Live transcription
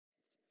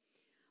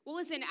Well,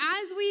 listen,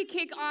 as we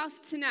kick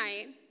off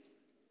tonight,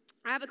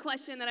 I have a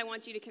question that I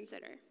want you to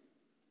consider.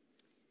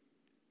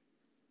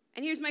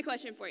 And here's my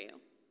question for you.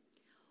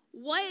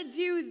 What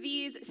do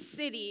these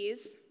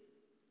cities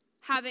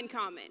have in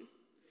common?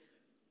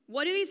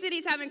 What do these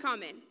cities have in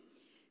common?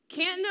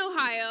 Canton,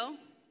 Ohio,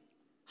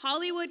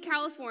 Hollywood,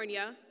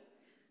 California,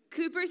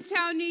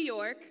 Cooperstown, New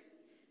York,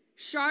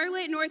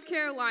 Charlotte, North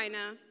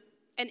Carolina,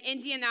 and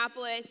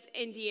Indianapolis,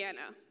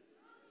 Indiana.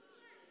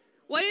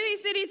 What do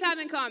these cities have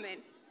in common?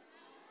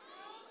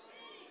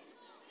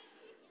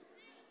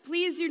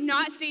 Please do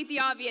not state the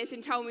obvious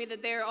and tell me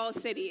that they're all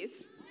cities.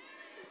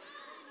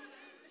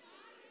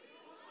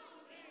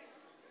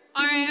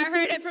 All right, I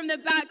heard it from the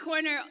back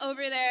corner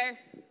over there.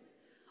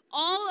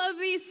 All of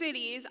these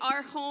cities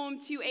are home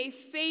to a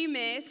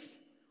famous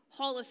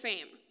Hall of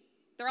Fame.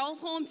 They're all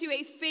home to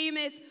a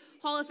famous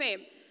Hall of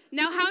Fame.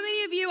 Now, how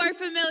many of you are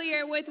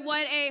familiar with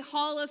what a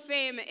Hall of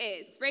Fame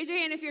is? Raise your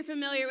hand if you're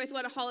familiar with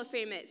what a Hall of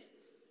Fame is.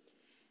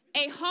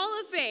 A Hall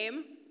of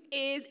Fame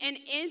is an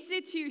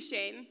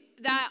institution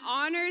that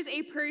honors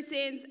a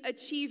person's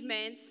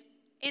achievements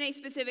in a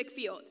specific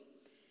field.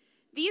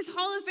 These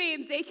Hall of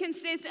Fames, they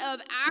consist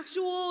of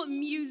actual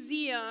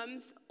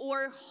museums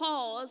or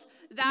halls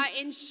that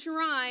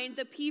enshrine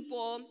the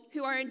people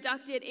who are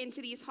inducted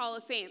into these Hall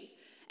of Fames.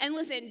 And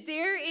listen,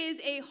 there is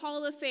a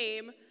Hall of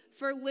Fame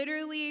for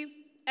literally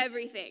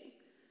everything.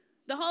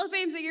 The Hall of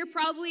Fames that you're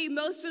probably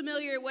most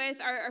familiar with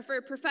are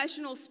for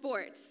professional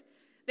sports.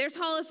 There's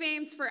Hall of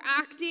Fames for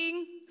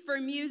acting,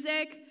 for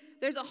music.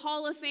 There's a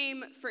Hall of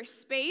Fame for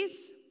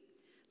space.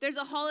 There's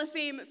a Hall of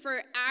Fame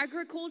for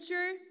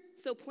agriculture,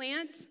 so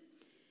plants.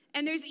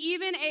 And there's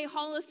even a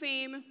Hall of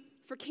Fame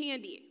for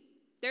candy.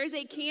 There's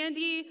a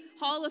candy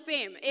Hall of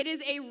Fame. It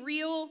is a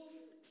real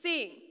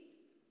thing.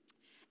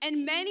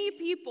 And many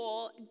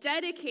people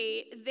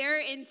dedicate their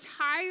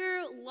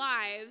entire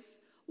lives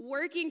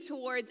working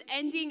towards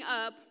ending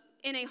up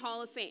in a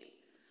Hall of Fame.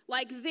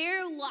 Like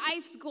their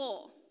life's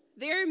goal,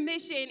 their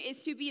mission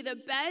is to be the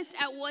best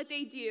at what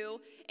they do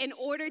in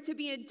order to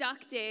be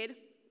inducted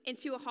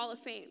into a Hall of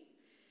Fame.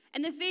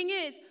 And the thing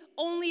is,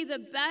 only the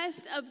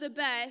best of the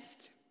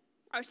best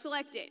are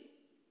selected.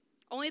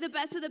 Only the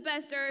best of the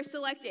best are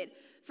selected.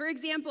 For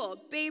example,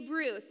 Babe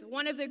Ruth,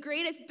 one of the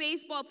greatest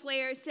baseball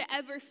players to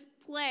ever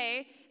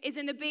play, is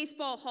in the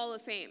Baseball Hall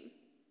of Fame.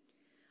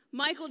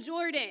 Michael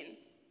Jordan,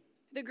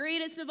 the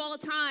greatest of all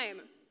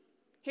time.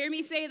 Hear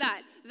me say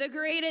that. The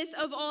greatest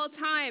of all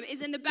time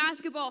is in the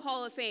Basketball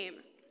Hall of Fame.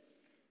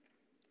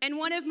 And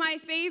one of my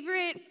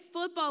favorite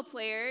football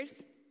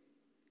players,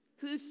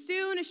 who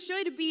soon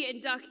should be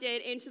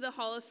inducted into the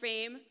Hall of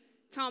Fame,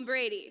 Tom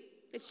Brady.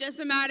 It's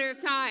just a matter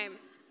of time.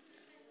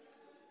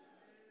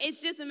 It's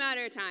just a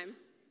matter of time.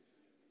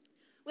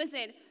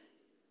 Listen,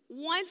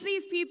 once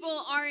these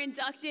people are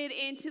inducted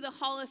into the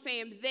Hall of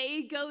Fame,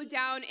 they go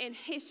down in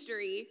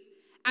history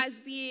as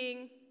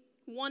being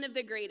one of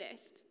the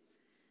greatest.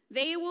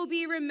 They will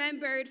be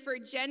remembered for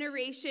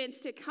generations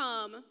to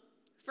come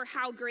for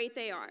how great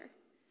they are.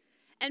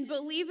 And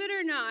believe it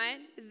or not,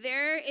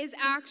 there is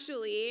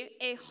actually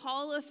a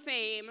Hall of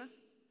Fame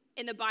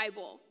in the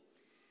Bible.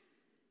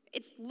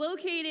 It's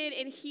located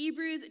in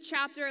Hebrews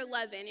chapter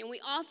 11, and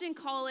we often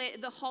call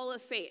it the Hall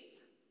of Faith.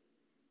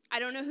 I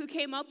don't know who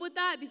came up with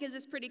that because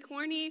it's pretty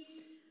corny,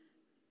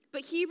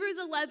 but Hebrews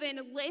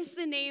 11 lists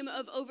the name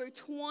of over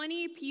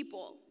 20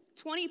 people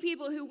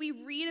who we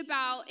read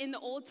about in the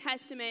Old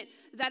Testament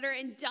that are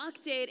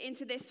inducted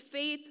into this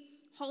Faith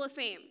Hall of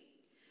Fame.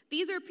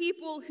 These are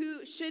people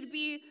who should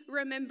be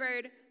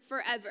remembered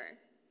forever.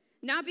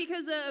 Not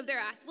because of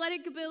their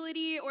athletic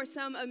ability or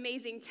some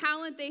amazing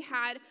talent they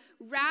had.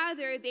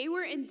 Rather, they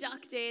were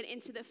inducted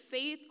into the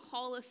Faith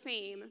Hall of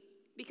Fame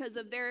because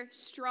of their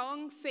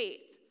strong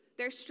faith,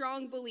 their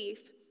strong belief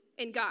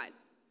in God.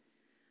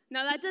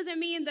 Now, that doesn't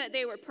mean that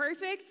they were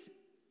perfect.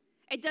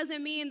 It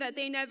doesn't mean that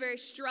they never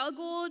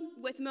struggled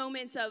with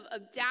moments of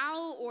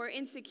doubt or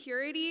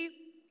insecurity.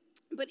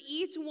 But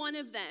each one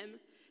of them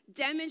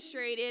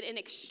demonstrated an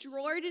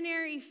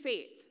extraordinary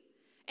faith,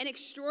 an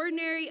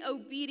extraordinary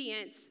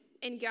obedience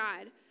in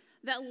God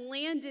that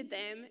landed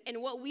them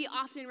in what we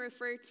often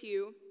refer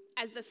to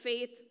as the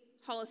Faith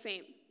Hall of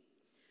Fame.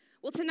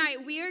 Well,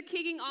 tonight we are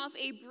kicking off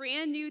a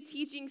brand new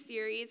teaching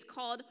series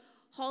called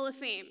Hall of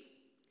Fame.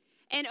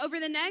 And over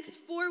the next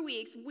 4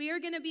 weeks, we are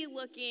going to be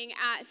looking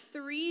at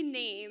 3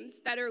 names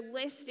that are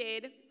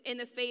listed in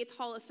the Faith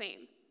Hall of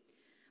Fame.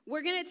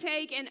 We're going to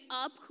take an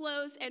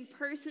up-close and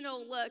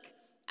personal look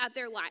at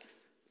their life.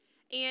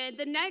 And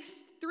the next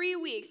 3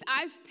 weeks,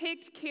 I've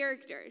picked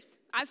characters.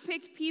 I've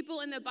picked people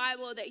in the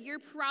Bible that you're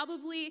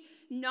probably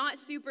not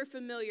super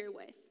familiar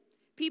with.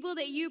 People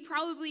that you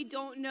probably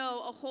don't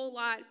know a whole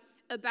lot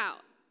about.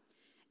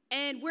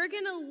 And we're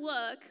going to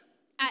look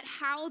at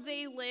how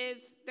they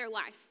lived their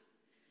life.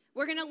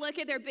 We're going to look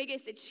at their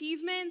biggest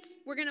achievements.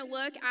 We're going to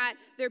look at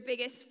their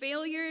biggest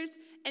failures.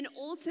 And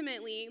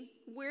ultimately,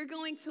 we're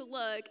going to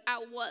look at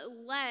what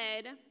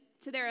led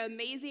to their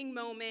amazing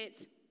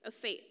moment of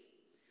faith.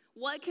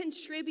 What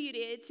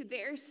contributed to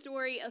their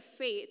story of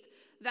faith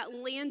that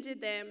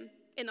landed them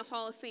in the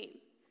Hall of Fame.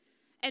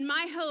 And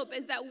my hope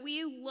is that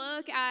we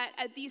look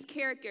at these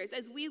characters,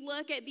 as we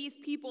look at these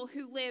people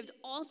who lived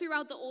all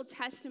throughout the Old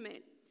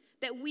Testament,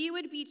 that we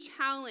would be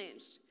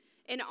challenged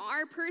in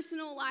our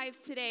personal lives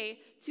today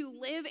to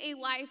live a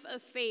life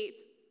of faith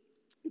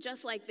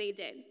just like they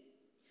did.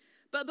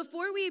 But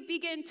before we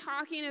begin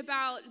talking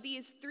about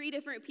these three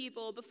different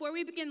people, before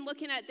we begin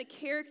looking at the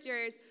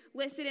characters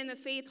listed in the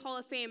Faith Hall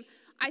of Fame,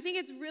 I think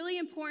it's really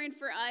important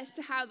for us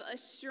to have a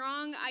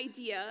strong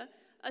idea,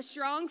 a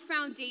strong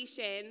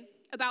foundation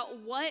about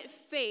what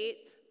faith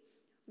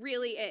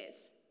really is.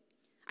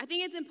 I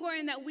think it's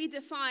important that we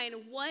define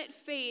what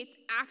faith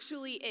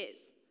actually is.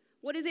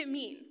 What does it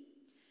mean?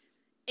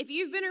 If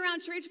you've been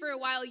around church for a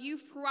while,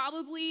 you've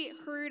probably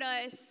heard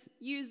us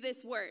use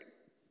this word.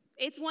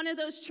 It's one of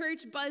those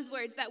church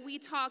buzzwords that we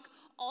talk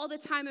all the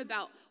time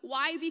about.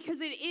 Why? Because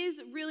it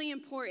is really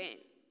important.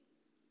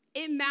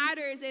 It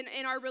matters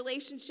in our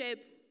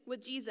relationship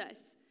with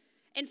Jesus.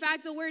 In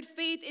fact, the word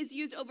faith is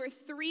used over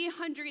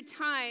 300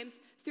 times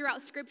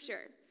throughout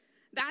Scripture.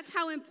 That's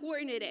how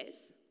important it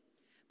is.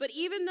 But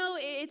even though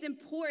it's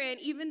important,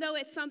 even though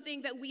it's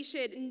something that we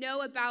should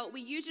know about,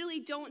 we usually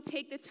don't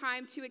take the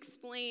time to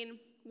explain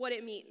what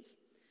it means.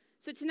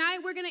 So tonight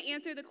we're going to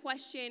answer the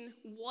question,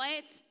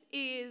 what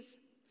is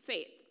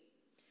faith?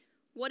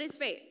 What is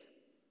faith?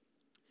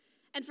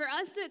 And for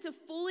us to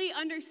fully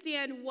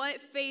understand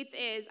what faith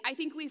is, I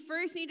think we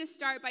first need to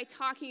start by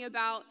talking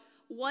about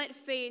what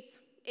faith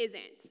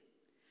isn't.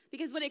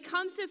 Because when it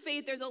comes to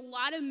faith, there's a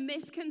lot of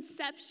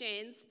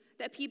misconceptions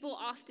that people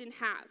often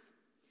have.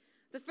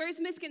 The first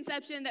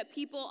misconception that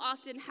people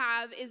often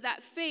have is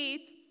that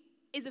faith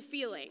is a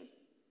feeling.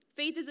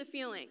 Faith is a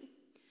feeling.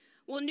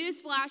 Well,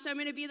 newsflash, I'm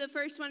going to be the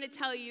first one to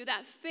tell you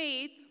that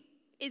faith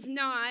is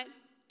not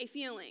a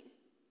feeling.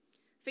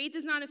 Faith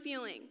is not a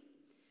feeling.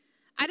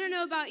 I don't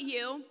know about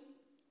you,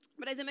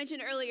 but as I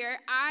mentioned earlier,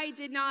 I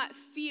did not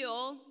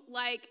feel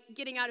like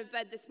getting out of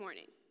bed this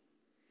morning.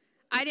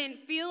 I didn't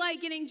feel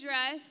like getting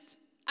dressed.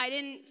 I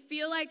didn't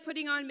feel like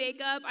putting on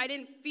makeup. I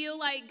didn't feel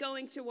like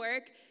going to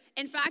work.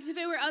 In fact, if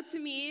it were up to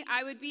me,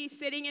 I would be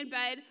sitting in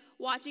bed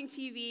watching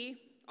TV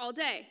all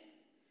day.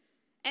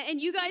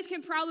 And you guys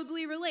can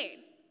probably relate.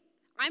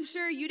 I'm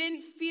sure you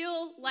didn't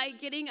feel like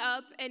getting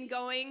up and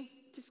going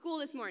to school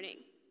this morning.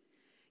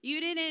 You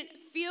didn't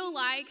feel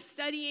like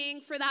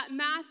studying for that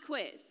math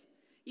quiz.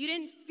 You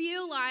didn't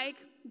feel like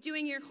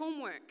doing your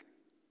homework.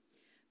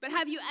 But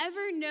have you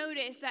ever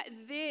noticed that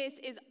this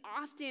is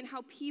often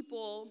how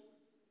people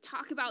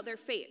talk about their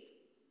faith?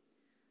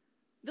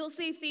 They'll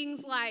say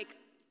things like,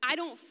 I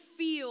don't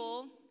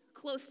feel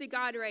close to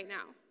God right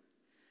now.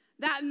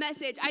 That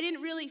message, I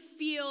didn't really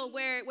feel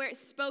where it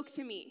spoke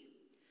to me.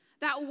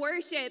 That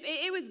worship,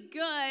 it was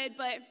good,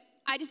 but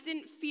I just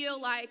didn't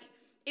feel like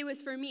it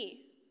was for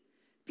me.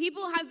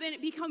 People have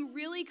become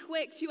really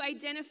quick to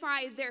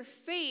identify their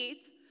faith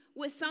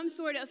with some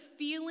sort of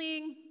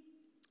feeling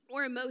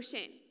or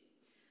emotion.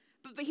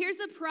 But here's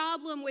the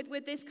problem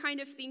with this kind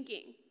of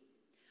thinking.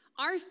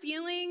 Our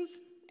feelings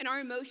and our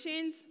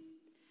emotions,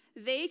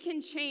 they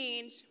can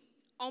change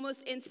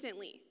almost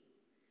instantly.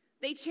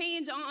 They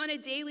change on a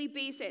daily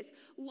basis,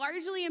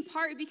 largely in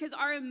part because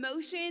our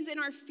emotions and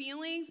our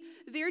feelings,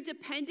 they're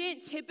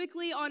dependent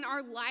typically on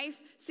our life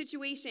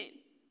situation.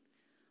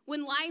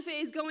 When life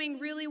is going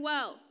really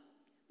well,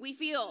 we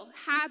feel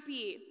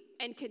happy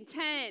and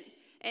content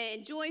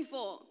and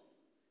joyful.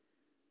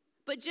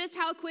 But just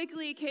how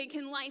quickly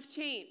can life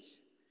change?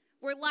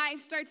 Where life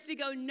starts to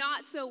go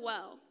not so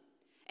well.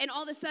 And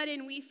all of a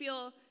sudden we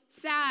feel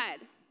sad,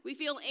 we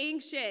feel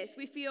anxious,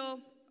 we feel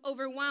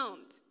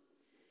overwhelmed.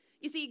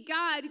 You see,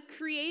 God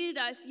created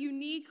us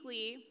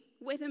uniquely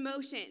with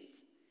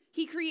emotions.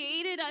 He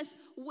created us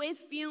with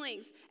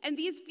feelings. And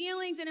these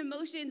feelings and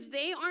emotions,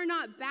 they are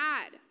not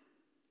bad.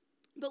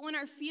 But when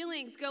our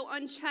feelings go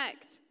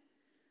unchecked,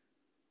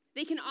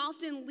 they can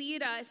often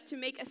lead us to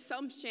make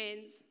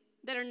assumptions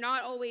that are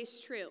not always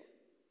true.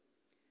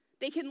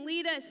 They can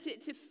lead us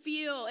to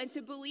feel and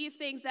to believe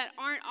things that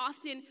aren't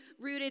often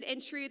rooted in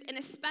truth, and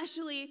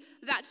especially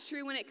that's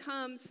true when it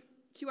comes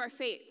to our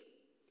faith.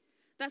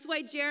 That's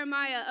why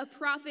Jeremiah, a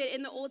prophet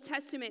in the Old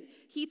Testament,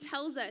 he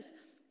tells us,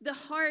 the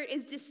heart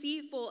is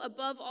deceitful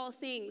above all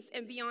things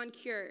and beyond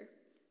cure.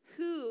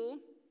 Who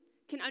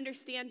can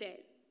understand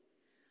it?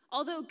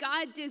 Although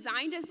God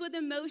designed us with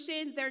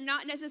emotions, they're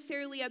not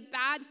necessarily a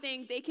bad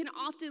thing. They can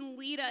often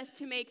lead us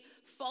to make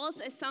false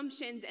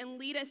assumptions and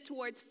lead us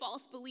towards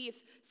false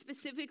beliefs,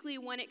 specifically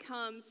when it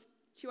comes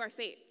to our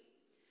faith.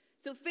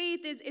 So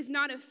faith is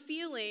not a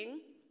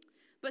feeling,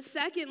 but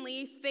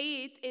secondly,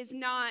 faith is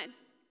not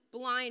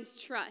blind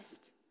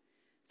trust.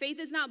 Faith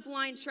is not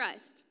blind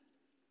trust.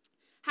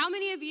 How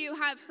many of you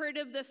have heard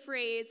of the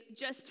phrase,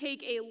 just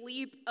take a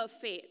leap of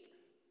faith?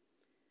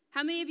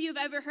 How many of you have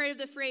ever heard of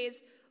the phrase,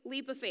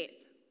 leap of faith?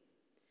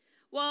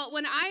 Well,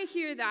 when I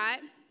hear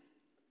that,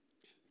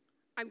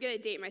 I'm going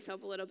to date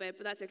myself a little bit,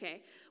 but that's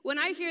okay. When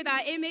I hear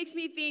that, it makes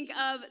me think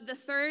of the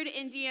third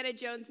Indiana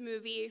Jones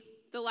movie,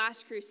 The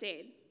Last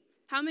Crusade.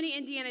 How many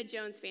Indiana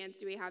Jones fans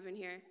do we have in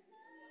here?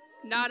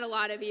 Not a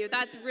lot of you.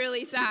 That's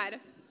really sad.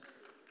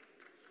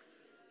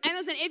 And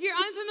listen, if you're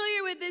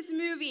unfamiliar with this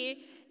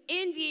movie,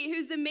 Indy,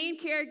 who's the main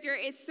character,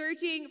 is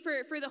searching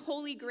for the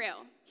Holy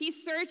Grail.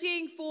 He's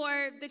searching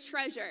for the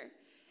treasure.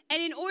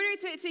 And in order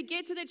to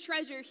get to the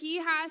treasure, he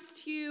has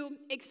to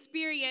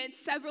experience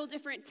several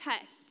different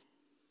tests.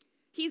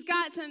 He's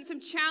got some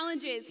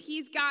challenges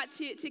he's got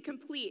to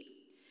complete.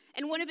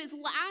 And one of his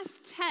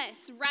last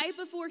tests, right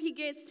before he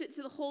gets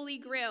to the Holy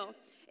Grail,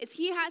 is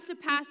he has to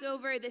pass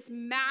over this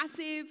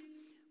massive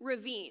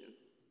ravine.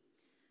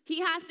 He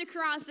has to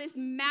cross this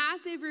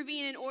massive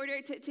ravine in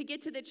order to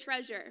get to the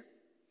treasure.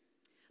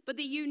 But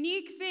the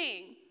unique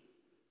thing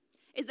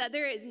is that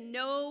there is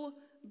no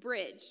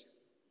bridge.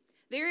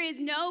 There is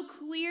no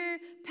clear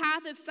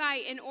path of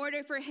sight in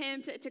order for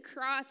him to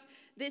cross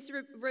this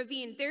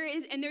ravine.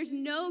 There's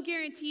no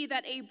guarantee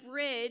that a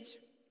bridge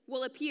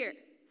will appear.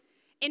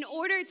 In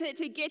order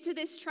to get to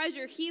this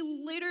treasure, he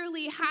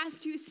literally has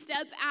to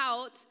step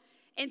out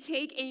and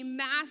take a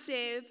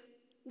massive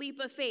leap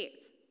of faith.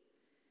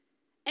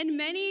 And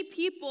many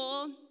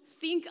people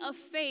think of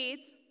faith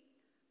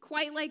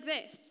quite like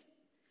this,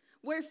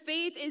 where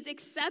faith is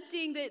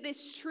accepting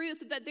this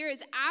truth that there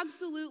is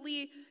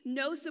absolutely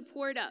no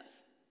support of.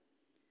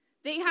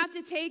 They have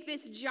to take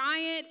this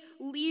giant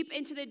leap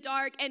into the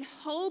dark and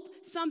hope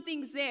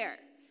something's there,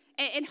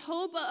 and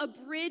hope a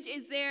bridge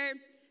is there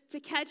to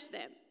catch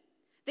them.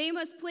 They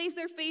must place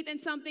their faith in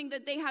something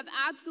that they have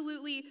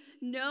absolutely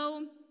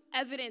no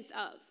evidence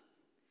of.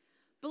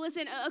 But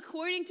listen,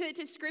 according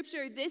to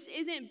Scripture, this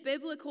isn't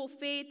biblical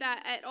faith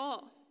at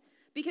all,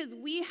 because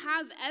we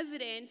have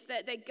evidence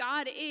that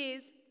God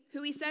is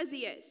who he says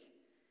he is.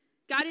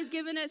 God has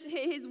given us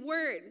his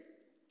word,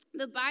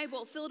 the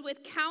Bible, filled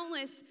with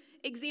countless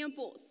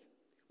examples.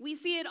 We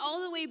see it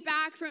all the way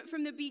back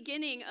from the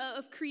beginning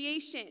of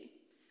creation,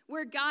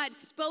 where God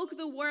spoke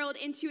the world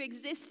into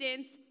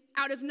existence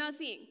out of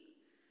nothing.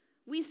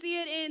 We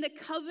see it in the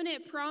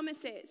covenant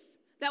promises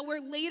that were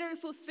later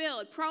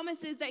fulfilled,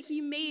 promises that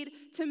he made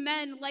to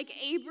men like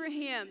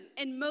Abraham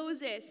and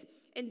Moses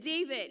and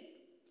David.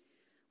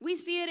 We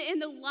see it in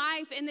the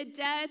life and the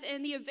death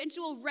and the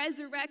eventual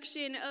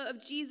resurrection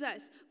of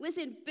Jesus.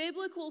 Listen,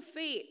 biblical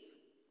faith,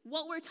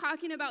 what we're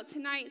talking about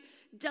tonight,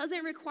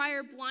 doesn't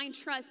require blind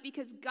trust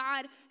because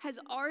God has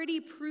already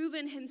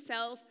proven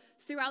himself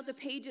throughout the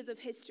pages of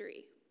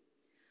history.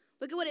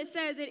 Look at what it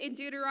says in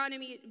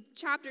Deuteronomy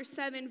chapter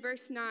 7,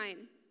 verse 9.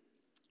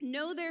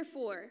 Know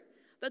therefore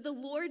that the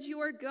Lord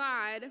your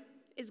God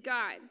is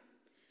God.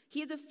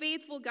 He is a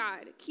faithful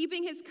God,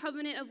 keeping his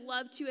covenant of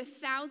love to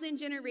 1,000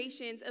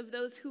 generations of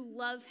those who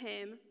love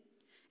him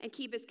and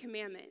keep his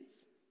commandments.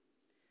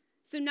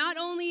 So not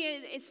only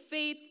is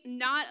faith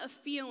not a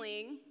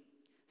feeling,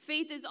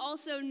 faith is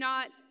also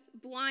not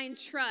blind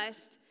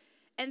trust.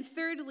 And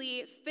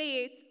thirdly,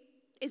 faith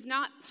is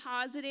not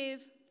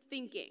positive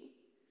thinking.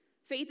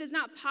 Faith is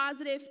not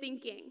positive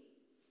thinking.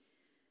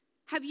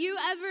 Have you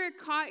ever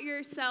caught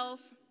yourself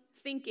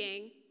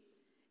thinking,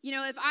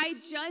 if I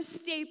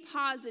just stay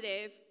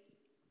positive,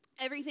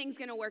 everything's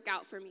going to work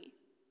out for me?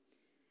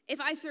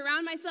 If I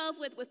surround myself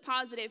with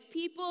positive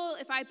people,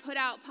 if I put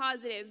out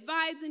positive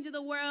vibes into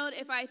the world,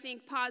 if I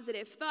think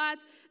positive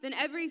thoughts, then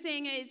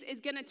everything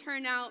is going to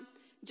turn out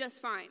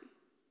just fine.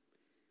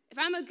 If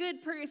I'm a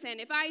good person,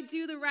 if I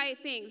do the right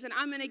things, then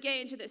I'm going to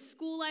get into the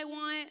school I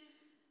want,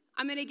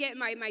 I'm going to get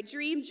my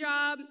dream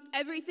job,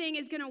 everything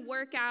is going to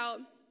work out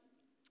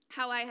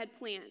how I had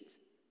planned.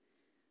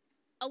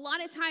 A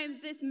lot of times,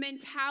 this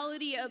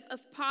mentality of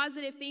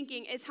positive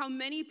thinking is how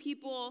many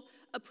people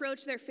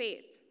approach their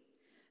faith.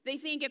 They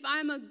think, if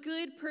I'm a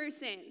good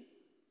person,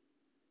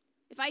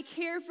 if I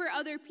care for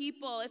other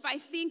people, if I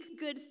think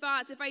good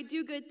thoughts, if I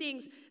do good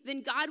things,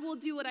 then God will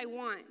do what I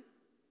want.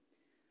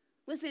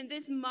 Listen,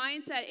 this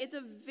mindset, it's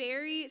a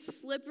very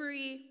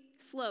slippery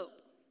slope.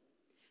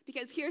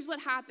 Because here's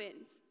what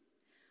happens.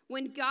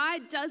 When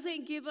God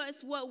doesn't give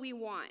us what we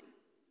want,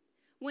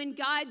 when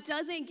God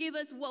doesn't give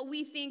us what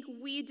we think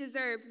we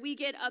deserve, we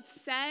get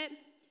upset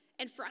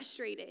and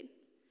frustrated.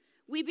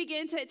 We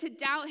begin to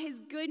doubt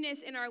his goodness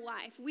in our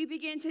life. We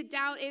begin to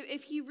doubt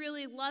if he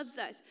really loves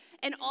us.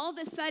 And all of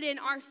a sudden,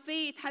 our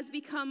faith has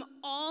become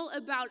all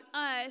about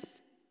us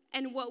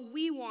and what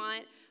we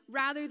want,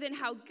 rather than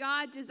how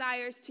God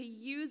desires to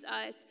use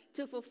us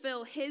to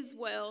fulfill his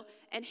will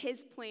and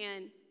his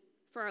plan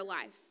for our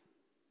lives.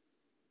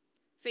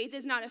 Faith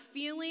is not a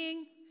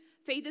feeling.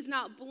 Faith is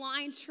not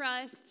blind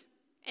trust.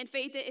 And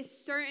faith is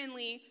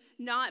certainly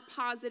not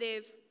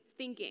positive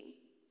thinking.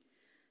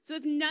 So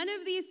if none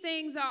of these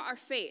things are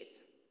faith,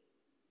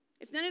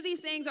 if none of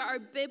these things are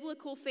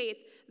biblical faith,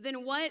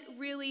 then what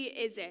really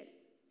is it?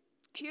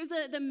 Here's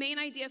the main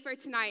idea for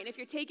tonight. And if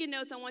you're taking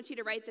notes, I want you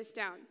to write this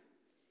down.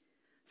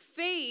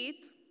 Faith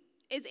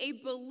is a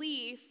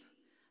belief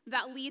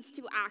that leads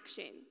to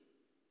action.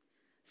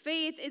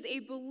 Faith is a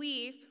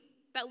belief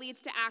that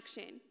leads to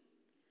action.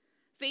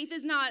 Faith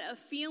is not a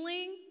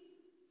feeling.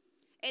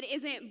 It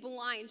isn't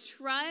blind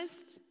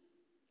trust.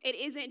 It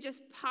isn't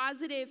just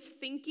positive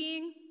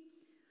thinking.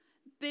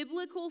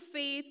 Biblical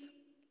faith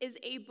is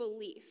a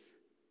belief.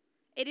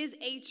 It is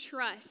a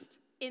trust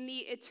in the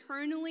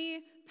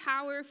eternally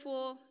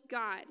powerful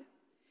God,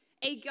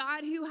 a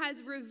God who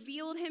has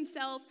revealed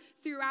himself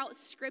throughout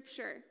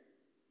Scripture,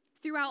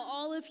 throughout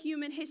all of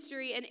human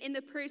history, and in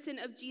the person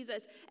of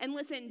Jesus. And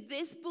listen,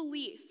 this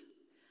belief,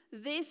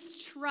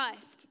 this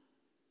trust,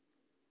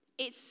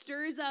 it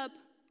stirs up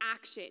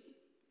action.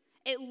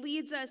 It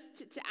leads us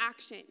to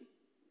action.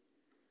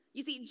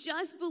 You see,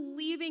 just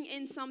believing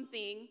in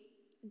something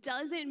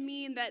doesn't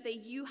mean that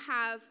you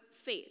have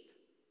faith.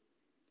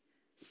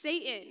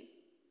 Satan,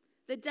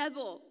 the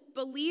devil,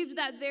 believed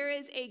that there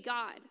is a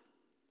God,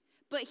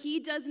 but he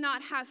does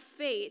not have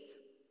faith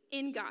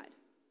in God.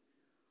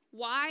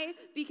 Why?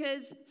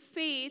 Because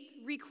faith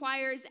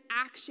requires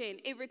action.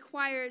 It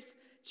requires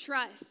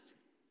trust.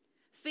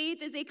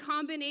 Faith is a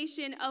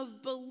combination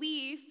of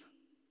belief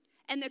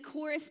and the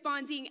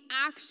corresponding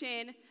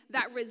action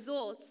that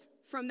results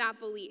from that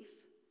belief,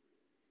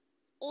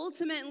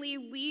 ultimately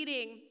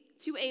leading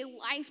to a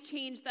life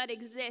change that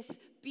exists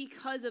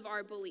because of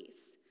our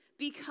beliefs,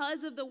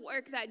 because of the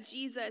work that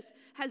Jesus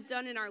has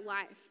done in our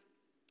life.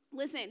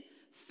 Listen,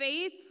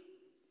 faith,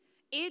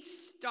 it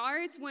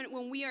starts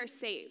when we are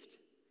saved.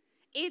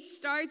 It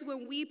starts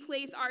when we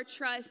place our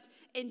trust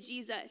in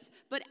Jesus.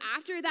 But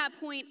after that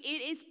point,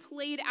 it is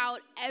played out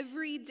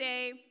every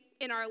day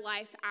in our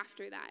life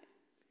after that.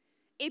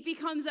 It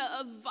becomes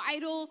a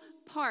vital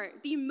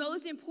part, the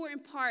most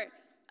important part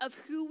of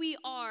who we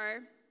are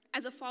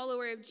as a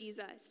follower of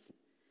Jesus.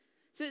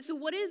 So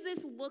what does this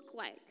look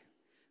like?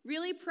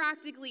 Really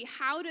practically,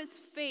 how does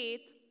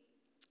faith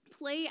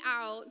play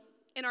out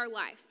in our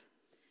life?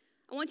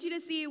 I want you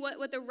to see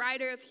what the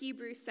writer of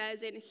Hebrews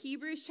says in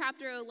Hebrews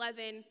chapter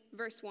 11,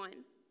 verse 1.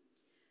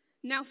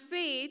 Now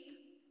faith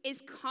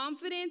is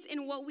confidence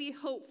in what we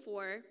hope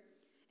for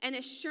and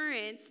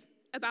assurance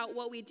about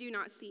what we do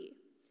not see.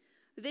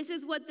 This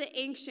is what the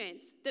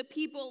ancients, the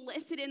people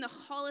listed in the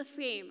Hall of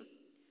Fame,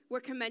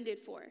 were commended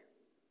for.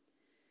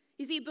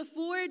 You see,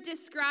 before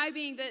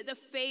describing the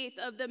faith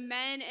of the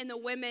men and the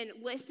women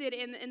listed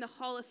in the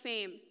Hall of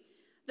Fame,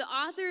 the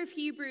author of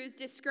Hebrews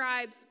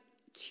describes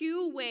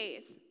two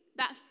ways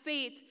that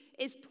faith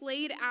is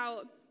played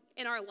out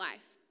in our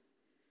life.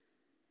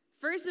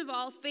 First of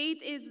all, faith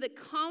is the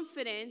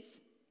confidence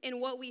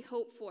in what we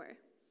hope for.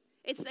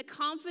 It's the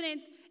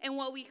confidence in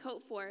what we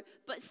hope for.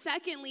 But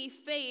secondly,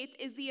 faith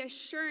is the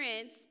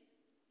assurance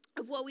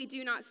of what we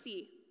do not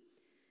see.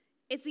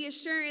 It's the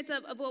assurance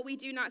of what we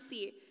do not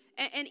see.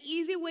 An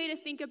easy way to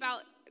think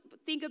about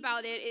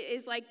it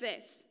is like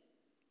this.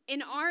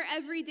 In our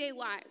everyday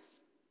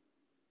lives,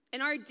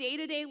 in our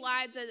day-to-day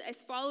lives as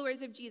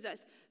followers of Jesus,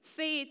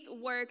 faith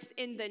works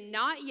in the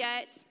not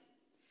yet,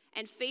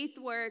 and faith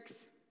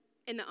works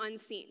in the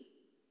unseen.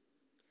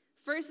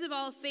 First of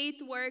all,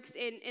 faith works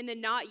in the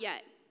not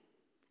yet.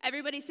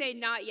 Everybody say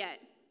not yet.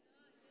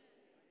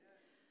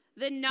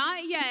 The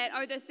not yet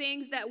are the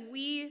things that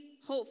we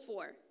hope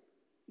for.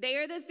 They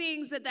are the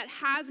things that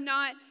have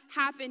not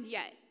happened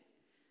yet.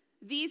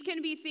 These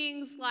can be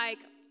things like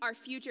our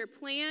future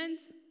plans.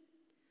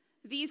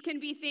 These can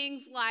be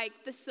things like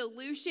the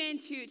solution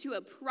to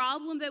a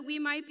problem that we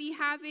might be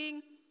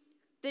having.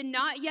 The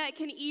not yet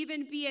can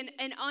even be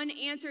an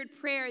unanswered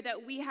prayer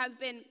that we have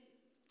been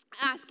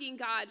asking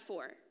God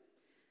for.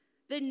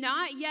 The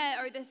not yet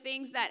are the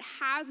things that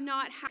have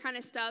not kind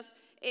of stuff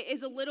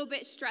is a little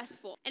bit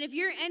stressful. And if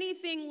you're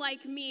anything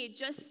like me,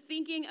 just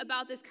thinking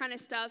about this kind of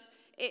stuff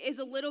is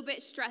a little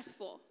bit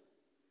stressful.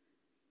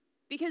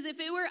 Because if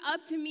it were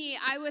up to me,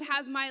 I would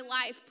have my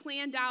life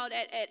planned out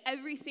at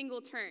every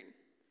single turn.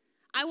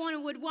 I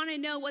would want to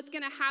know what's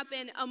going to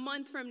happen a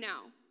month from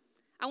now.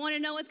 I want to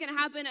know what's going to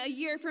happen a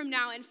year from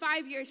now, and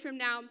 5 years from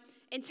now,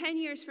 and 10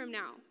 years from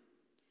now.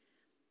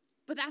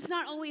 But that's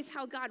not always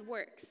how God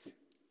works.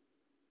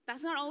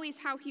 That's not always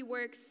how he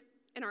works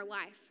in our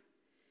life.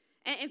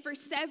 And for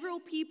several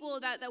people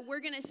that we're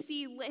going to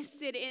see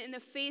listed in the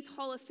Faith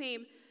Hall of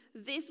Fame,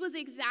 this was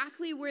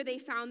exactly where they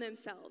found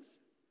themselves.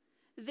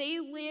 They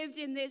lived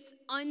in this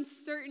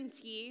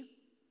uncertainty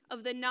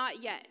of the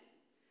not yet.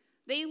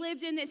 They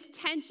lived in this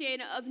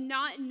tension of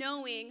not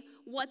knowing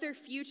what their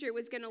future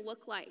was going to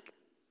look like.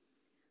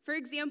 For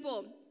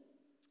example,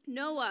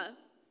 Noah,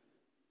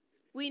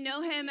 we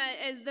know him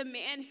as the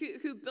man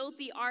who built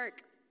the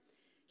ark.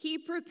 He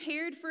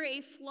prepared for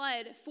a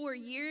flood for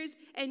years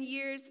and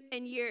years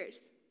and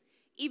years,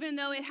 even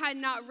though it had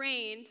not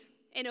rained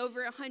in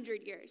over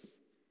 100 years.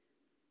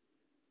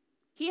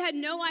 He had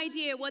no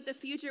idea what the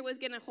future was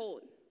going to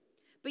hold,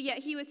 but yet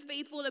he was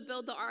faithful to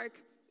build the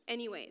ark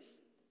anyways.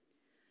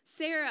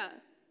 Sarah,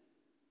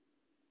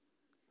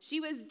 she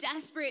was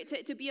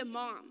desperate to be a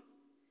mom.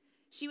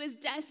 She was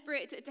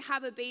desperate to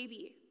have a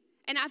baby.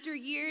 And after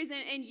years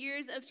and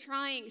years of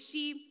trying,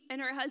 she and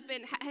her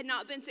husband had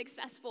not been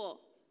successful.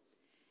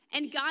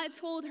 And God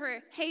told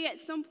her, hey, at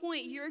some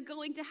point you're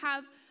going to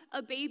have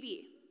a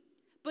baby.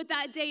 But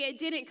that day it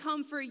didn't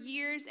come for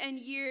years and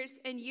years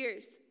and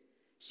years.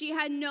 She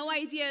had no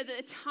idea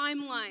the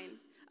timeline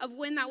of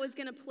when that was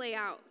going to play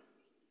out.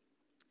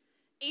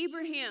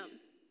 Abraham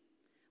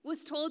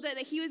was told that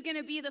he was going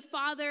to be the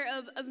father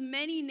of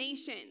many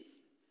nations.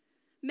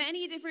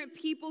 Many different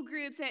people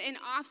groups and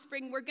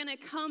offspring were going to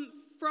come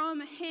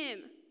from him.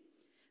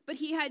 But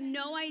he had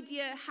no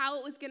idea how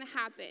it was going to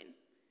happen.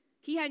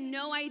 He had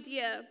no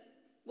idea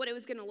what it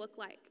was going to look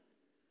like.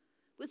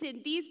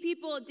 Listen, these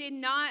people did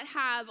not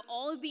have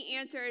all of the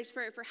answers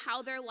for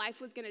how their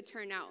life was going to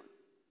turn out.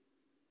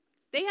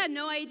 They had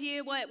no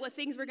idea what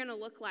things were going to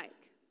look like.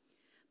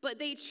 But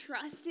they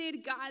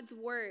trusted God's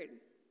word.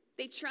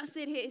 They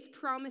trusted his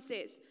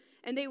promises,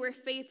 and they were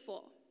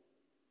faithful.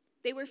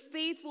 They were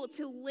faithful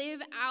to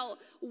live out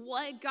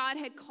what God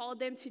had called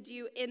them to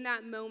do in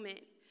that moment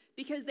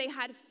because they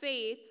had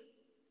faith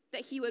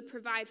that he would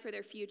provide for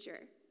their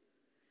future.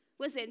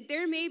 Listen,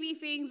 there may be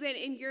things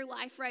in your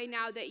life right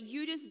now that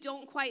you just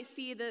don't quite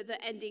see the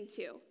ending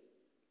to.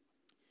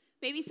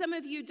 Maybe some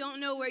of you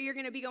don't know where you're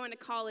going to be going to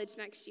college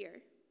next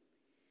year.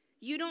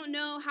 You don't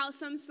know how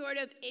some sort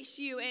of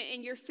issue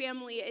in your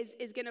family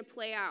is going to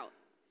play out.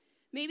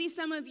 Maybe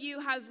some of you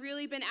have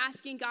really been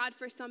asking God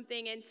for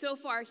something, and so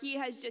far he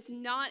has just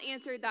not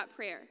answered that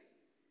prayer.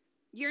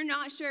 You're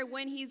not sure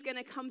when he's going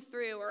to come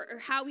through or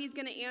how he's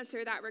going to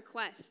answer that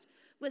request.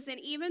 Listen,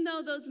 even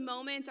though those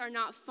moments are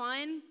not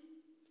fun,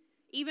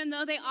 even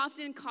though they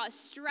often cause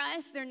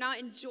stress, they're not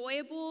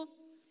enjoyable,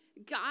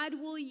 God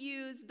will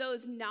use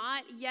those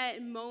not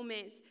yet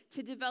moments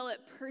to develop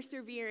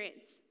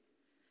perseverance.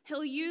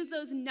 He'll use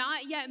those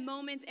not yet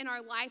moments in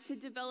our life to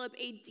develop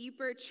a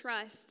deeper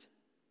trust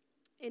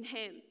in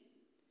him.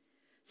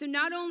 So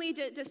not only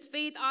does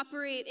faith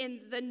operate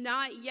in the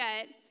not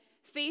yet,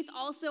 faith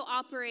also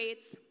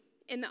operates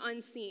in the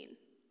unseen.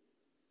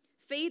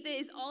 Faith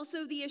is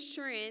also the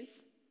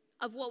assurance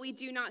of what we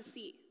do not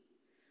see.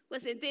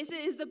 Listen, this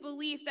is the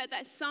belief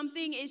that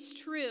something is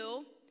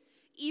true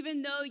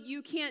even though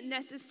you can't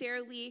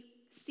necessarily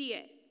see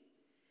it.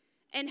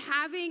 And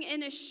having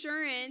an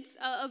assurance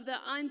of the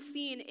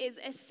unseen is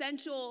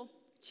essential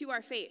to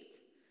our faith.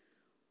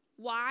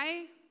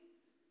 Why?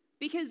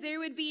 Because there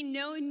would be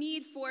no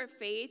need for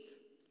faith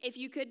if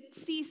you could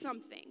see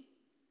something.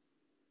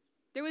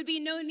 There would be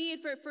no need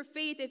for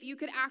faith if you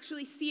could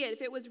actually see it,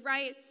 if it was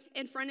right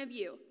in front of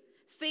you.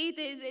 Faith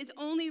is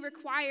only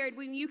required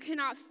when you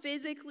cannot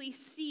physically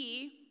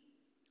see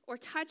or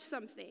touch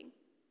something.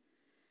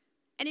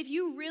 And if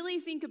you really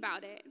think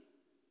about it,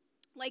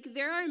 like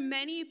there are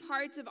many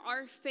parts of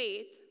our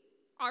faith,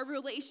 our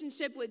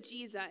relationship with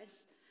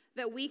Jesus,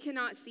 that we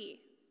cannot see.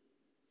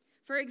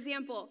 For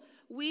example,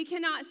 we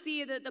cannot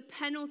see the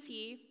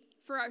penalty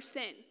for our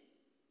sin.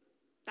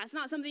 That's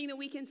not something that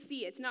we can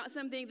see. It's not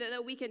something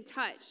that we can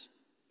touch.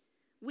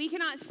 We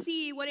cannot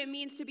see what it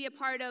means to be a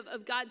part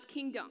of God's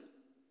kingdom.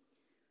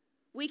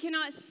 We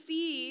cannot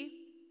see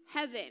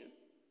heaven.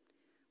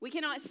 We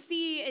cannot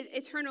see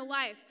eternal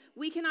life.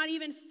 We cannot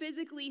even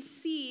physically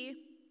see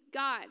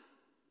God.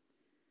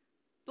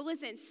 But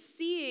listen,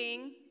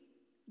 seeing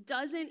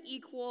doesn't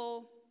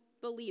equal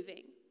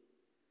believing.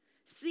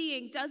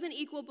 Seeing doesn't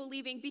equal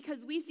believing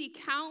because we see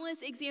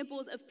countless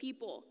examples of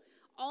people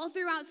all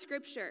throughout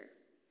Scripture.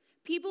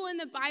 People in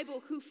the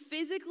Bible who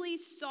physically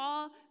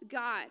saw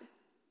God.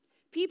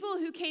 People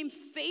who came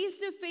face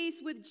to face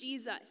with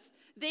Jesus.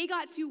 They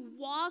got to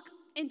walk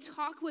and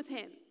talk with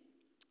him,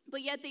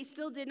 but yet they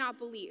still did not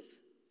believe.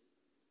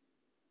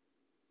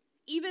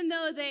 Even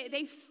though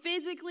they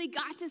physically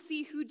got to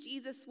see who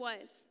Jesus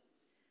was,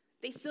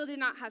 they still did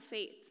not have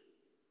faith.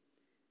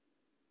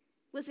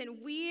 Listen,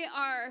 we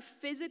are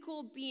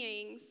physical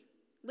beings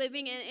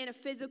living in a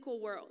physical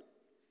world,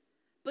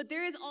 but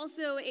there is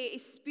also a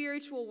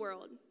spiritual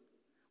world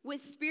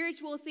with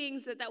spiritual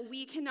things that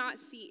we cannot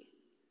see.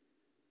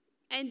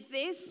 And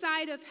this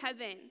side of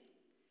heaven,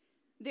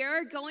 there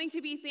are going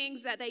to be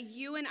things that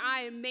you and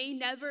I may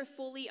never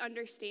fully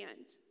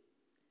understand.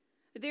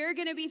 There are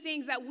going to be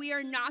things that we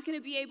are not going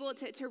to be able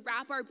to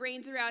wrap our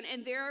brains around,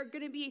 and there are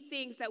going to be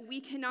things that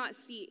we cannot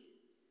see.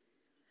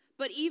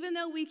 But even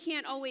though we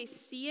can't always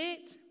see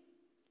it,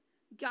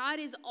 God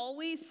is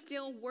always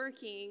still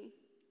working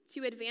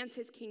to advance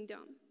his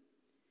kingdom.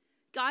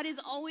 God is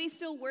always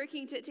still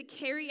working to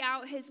carry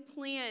out his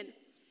plan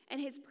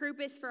and his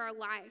purpose for our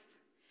life.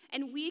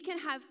 And we can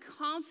have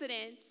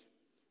confidence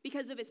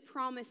because of his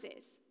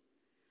promises.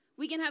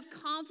 We can have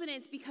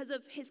confidence because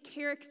of his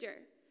character,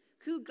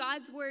 who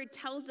God's word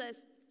tells us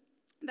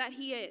that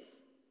he is.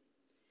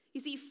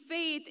 You see,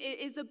 faith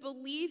is the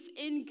belief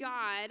in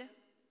God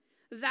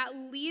that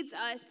leads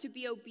us to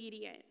be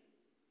obedient.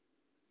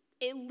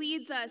 It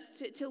leads us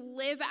to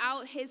live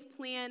out his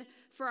plan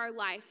for our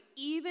life,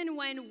 even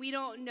when we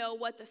don't know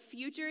what the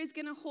future is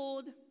going to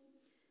hold,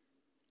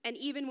 and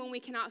even when we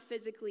cannot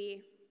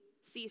physically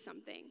see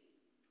something.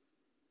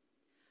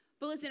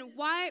 But listen,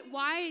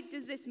 why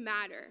does this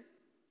matter?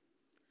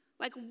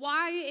 Like,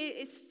 why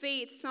is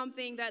faith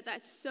something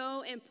that's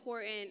so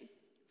important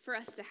for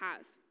us to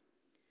have?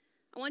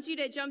 I want you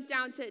to jump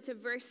down to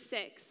verse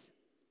 6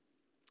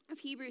 of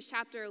Hebrews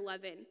chapter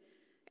 11.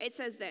 It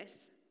says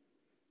this,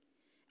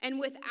 "And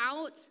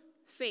without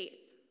faith,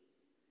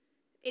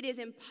 it is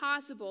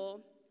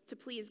impossible to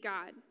please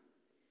God,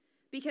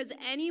 because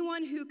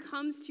anyone who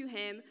comes to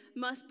him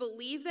must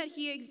believe that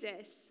he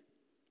exists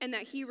and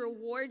that he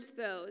rewards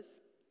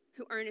those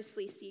who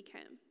earnestly seek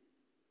him."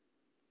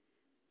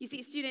 You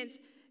see, students,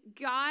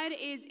 God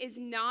is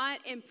not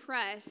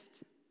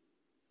impressed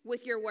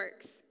with your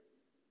works.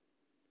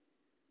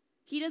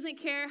 He doesn't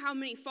care how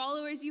many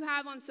followers you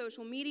have on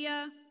social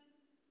media.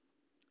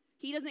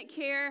 He doesn't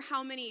care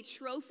how many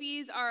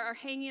trophies are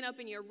hanging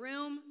up in your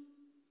room.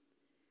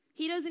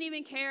 He doesn't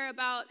even care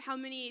about how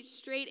many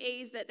straight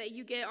A's that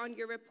you get on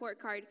your report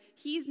card.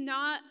 He's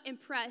not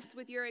impressed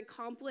with your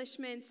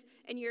accomplishments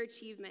and your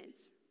achievements.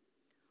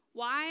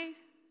 Why?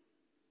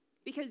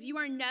 Because you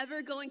are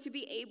never going to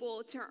be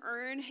able to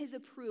earn his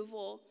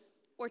approval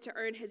or to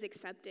earn his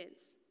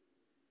acceptance.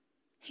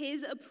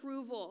 His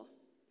approval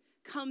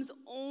comes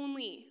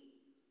only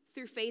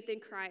through faith in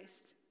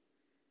Christ.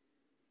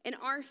 And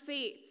our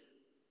faith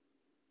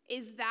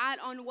is that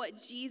on what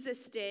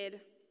Jesus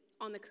did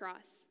on the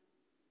cross.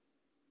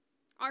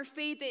 Our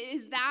faith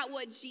is that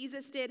what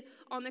Jesus did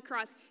on the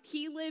cross.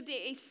 He lived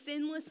a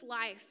sinless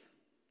life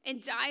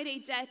and died a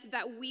death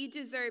that we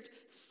deserved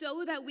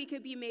so that we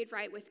could be made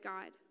right with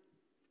God.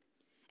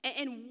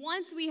 And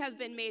once we have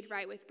been made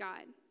right with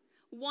God,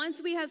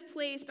 once we have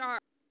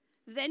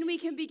then we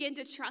can begin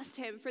to trust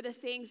him for the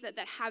things that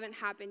haven't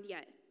happened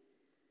yet.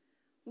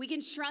 We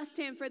can trust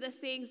him for the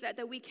things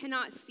that we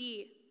cannot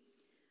see.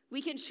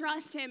 We can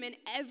trust him in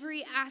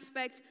every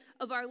aspect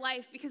of our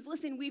life because,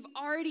 listen, we've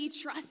already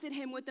trusted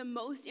him with the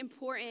most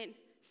important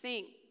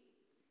thing.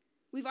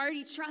 We've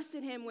already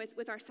trusted him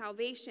with our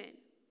salvation.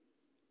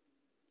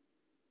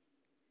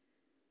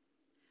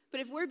 But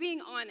if we're being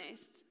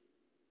honest,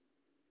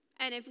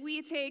 and if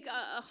we take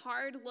a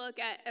hard look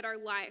at our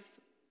life,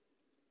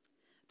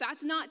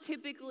 that's not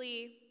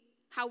typically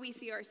how we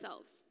see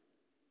ourselves.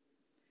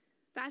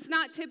 That's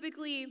not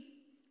typically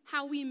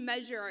how we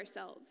measure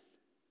ourselves.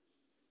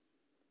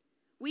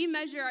 We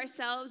measure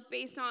ourselves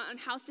based on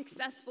how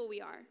successful we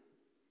are,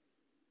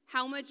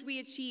 how much we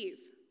achieve.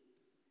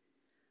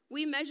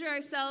 We measure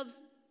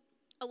ourselves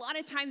a lot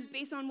of times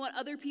based on what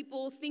other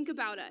people think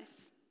about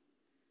us,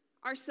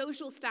 our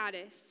social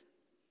status.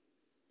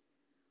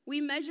 We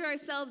measure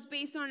ourselves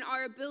based on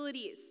our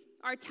abilities,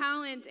 our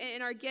talents,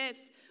 and our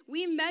gifts.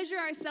 We measure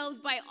ourselves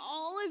by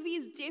all of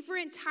these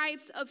different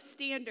types of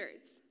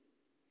standards.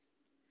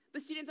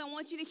 But students, I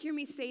want you to hear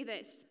me say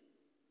this.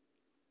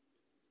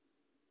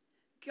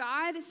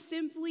 God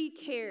simply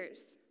cares.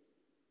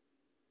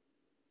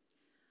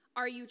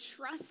 Are you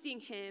trusting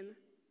him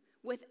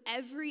with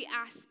every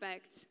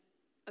aspect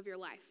of your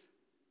life?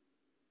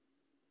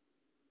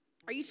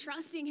 Are you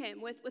trusting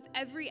him with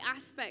every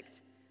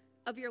aspect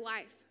of your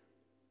life?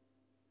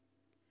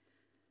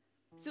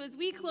 So as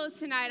we close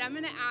tonight, I'm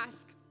going to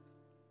ask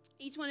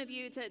each one of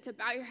you to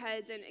bow your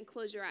heads and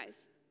close your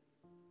eyes.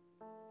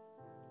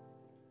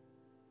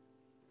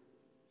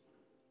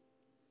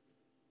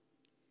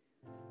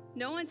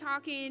 No one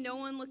talking, no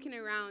one looking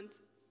around.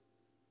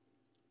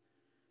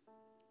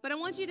 But I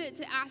want you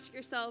to ask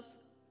yourself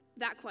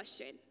that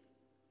question.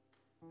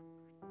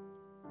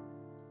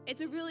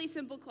 It's a really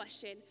simple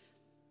question,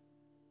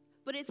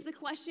 but it's the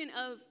question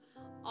of,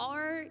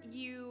 are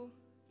you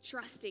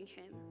trusting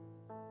him?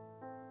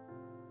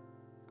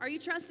 Are you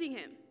trusting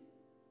him?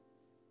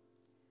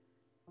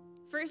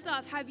 First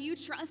off, have you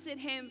trusted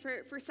him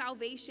for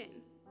salvation?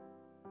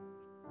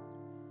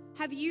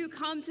 Have you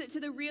come to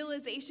the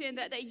realization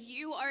that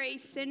you are a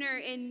sinner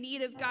in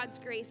need of God's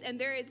grace and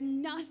there is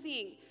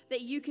nothing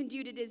that you can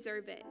do to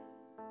deserve it?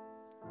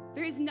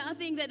 There is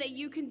nothing that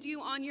you can do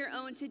on your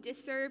own to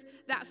deserve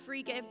that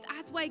free gift.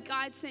 That's why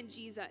God sent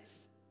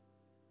Jesus.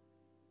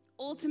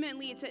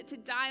 Ultimately, to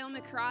die on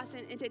the cross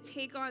and to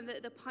take on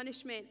the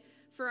punishment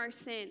for our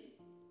sin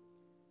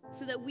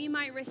so that we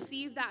might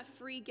receive that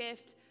free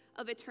gift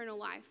of eternal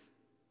life.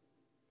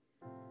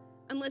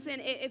 And listen,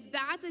 if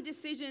that's a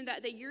decision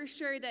that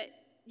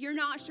you're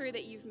not sure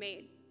that you've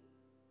made,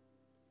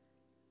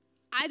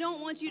 I don't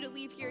want you to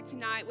leave here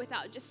tonight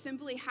without just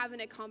simply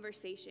having a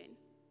conversation.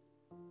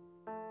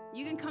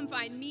 You can come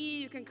find me,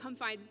 you can come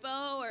find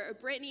Bo or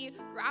Brittany,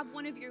 grab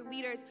one of your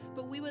leaders,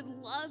 but we would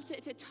love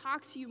to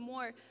talk to you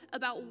more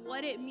about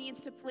what it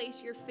means to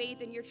place your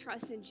faith and your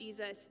trust in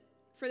Jesus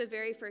for the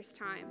very first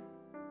time.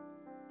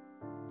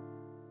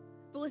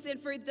 But listen,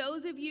 for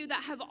those of you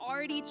that have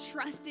already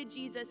trusted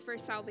Jesus for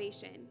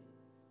salvation,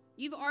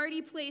 you've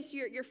already placed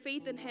your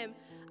faith in him,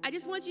 I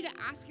just want you to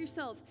ask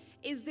yourself,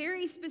 is there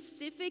a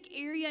specific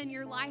area in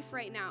your life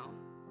right now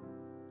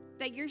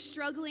that you're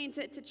struggling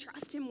to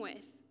trust him with?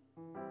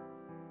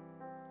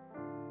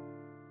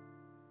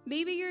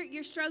 Maybe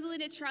you're struggling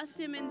to trust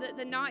him in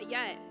the not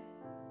yet.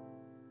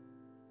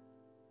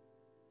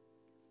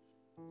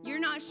 You're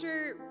not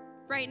sure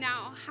right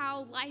now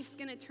how life's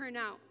going to turn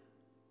out.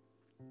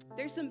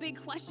 There's some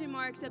big question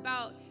marks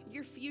about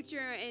your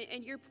future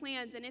and your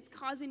plans, and it's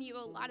causing you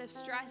a lot of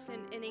stress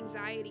and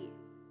anxiety.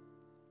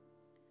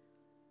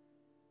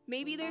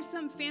 Maybe there's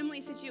some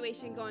family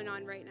situation going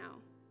on right now.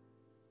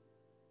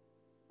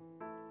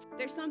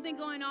 There's something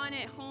going on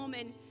at home,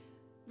 and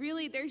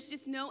really there's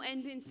just no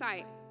end in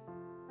sight.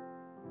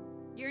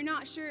 You're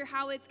not sure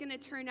how it's going to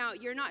turn out.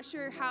 You're not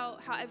sure how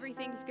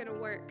everything's going to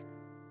work.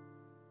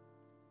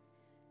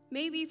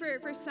 Maybe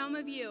for some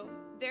of you,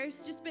 there's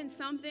just been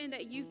something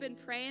that you've been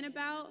praying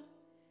about,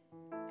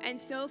 and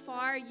so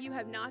far you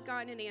have not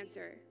gotten an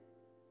answer.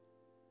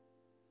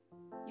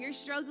 You're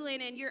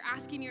struggling and you're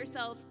asking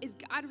yourself, is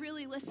God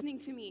really listening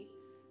to me?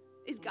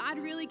 Is God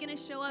really going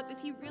to show up? Is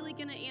he really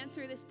going to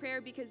answer this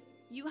prayer? Because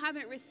you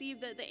haven't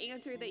received the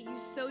answer that you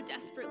so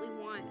desperately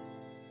want.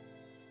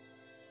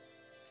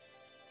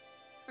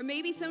 Or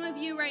maybe some of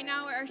you right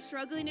now are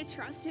struggling to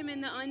trust him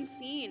in the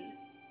unseen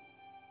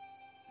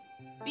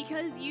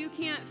because you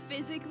can't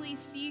physically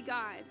see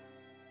God.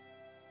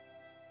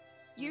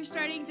 You're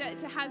starting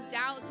to have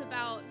doubts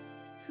about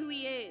who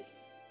he is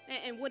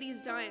and what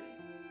he's done.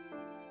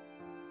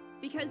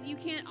 Because you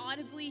can't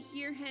audibly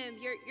hear him,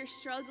 you're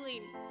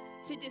struggling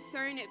to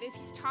discern if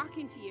he's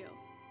talking to you,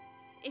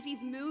 if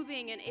he's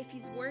moving, and if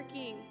he's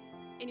working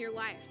in your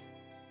life.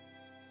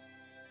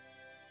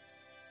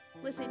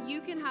 Listen, you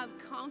can have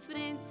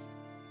confidence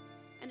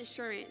and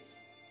assurance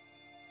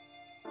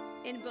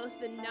in both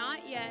the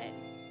not yet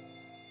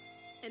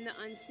and the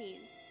unseen.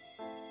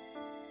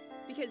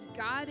 Because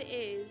God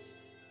is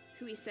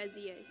who he says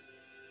he is.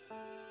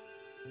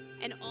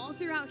 And all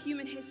throughout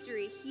human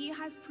history, he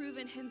has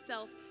proven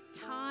himself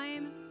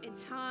time and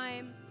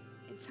time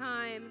and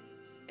time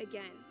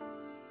again.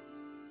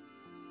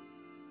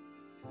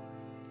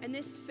 And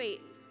this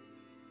faith,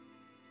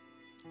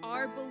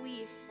 our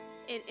belief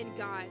in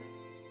God,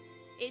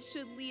 it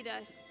should lead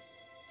us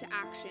to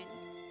action.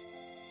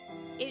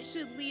 It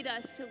should lead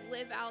us to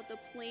live out the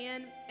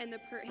plan and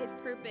his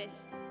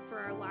purpose for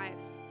our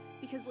lives.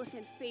 Because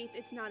listen, faith,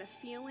 it's not a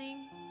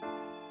feeling.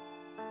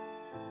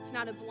 It's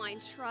not a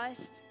blind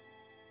trust.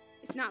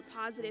 It's not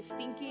positive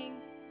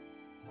thinking.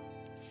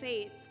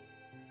 Faith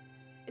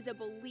is a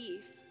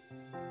belief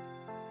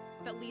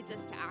that leads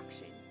us to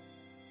action.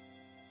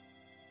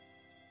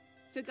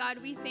 So God,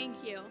 we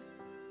thank you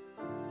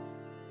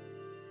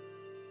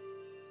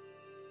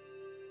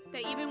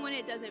that even when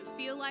it doesn't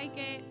feel like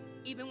it,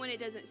 even when it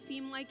doesn't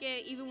seem like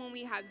it, even when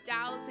we have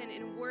doubts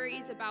and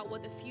worries about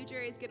what the future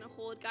is going to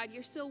hold, God,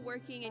 you're still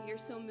working and you're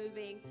still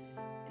moving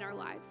in our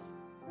lives.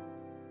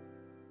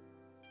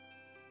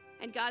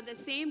 And God, the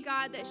same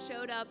God that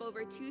showed up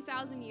over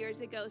 2,000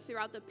 years ago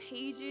throughout the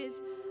pages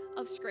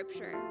of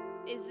Scripture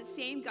is the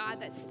same God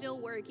that's still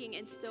working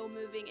and still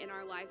moving in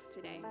our lives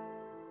today.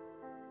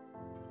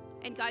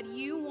 And God,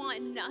 you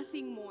want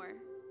nothing more.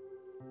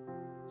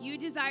 You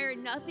desire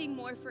nothing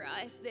more for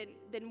us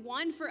than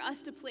one, for us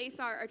to place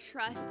our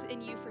trust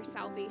in you for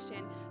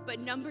salvation, but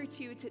number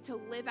two, to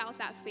live out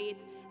that faith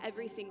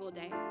every single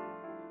day.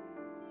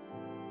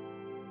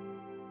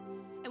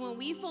 And when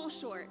we fall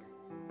short,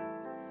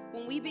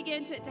 when we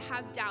begin to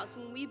have doubts,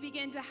 when we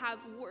begin to have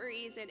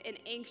worries and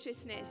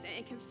anxiousness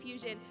and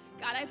confusion,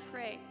 God, I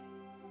pray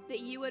that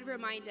you would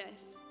remind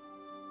us,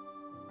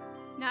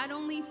 not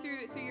only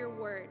through your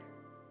word,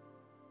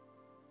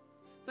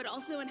 but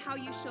also in how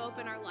you show up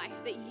in our life,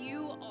 that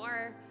you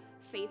are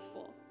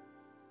faithful.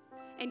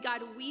 And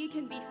God, we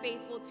can be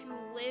faithful to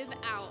live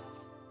out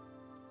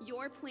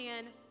your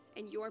plan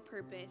and your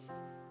purpose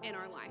in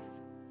our life.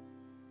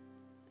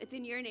 It's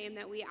in your name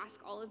that we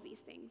ask all of these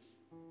things.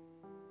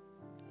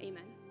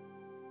 Amen.